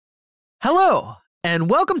Hello,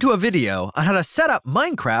 and welcome to a video on how to set up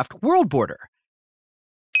Minecraft World Border.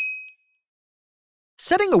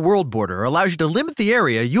 Setting a world border allows you to limit the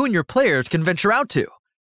area you and your players can venture out to.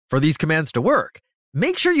 For these commands to work,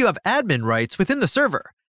 make sure you have admin rights within the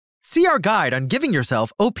server. See our guide on giving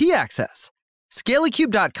yourself OP access.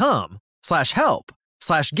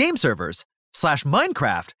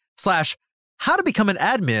 Scalacube.com/help/gameservers/Minecraft/how to become an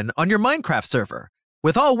admin on your Minecraft server,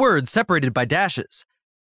 with all words separated by dashes.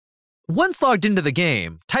 Once logged into the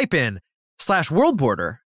game, type in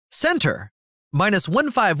 /worldborder center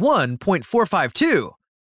 -151.452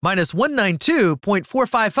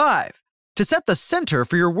 -192.455 to set the center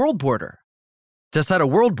for your world border. To set a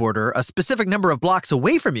world border a specific number of blocks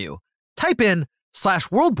away from you, type in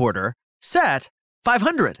 /worldborder set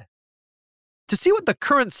 500. To see what the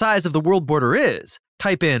current size of the world border is,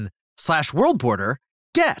 type in /worldborder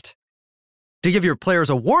get. To give your players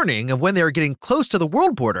a warning of when they are getting close to the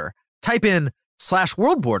world border, type in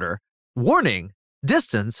 /worldborder warning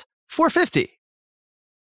distance 450.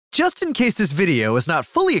 Just in case this video is not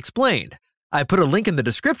fully explained, I put a link in the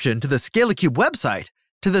description to the Scalacube website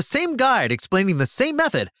to the same guide explaining the same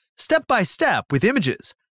method step by step with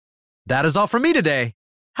images. That is all from me today.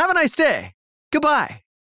 Have a nice day. Goodbye.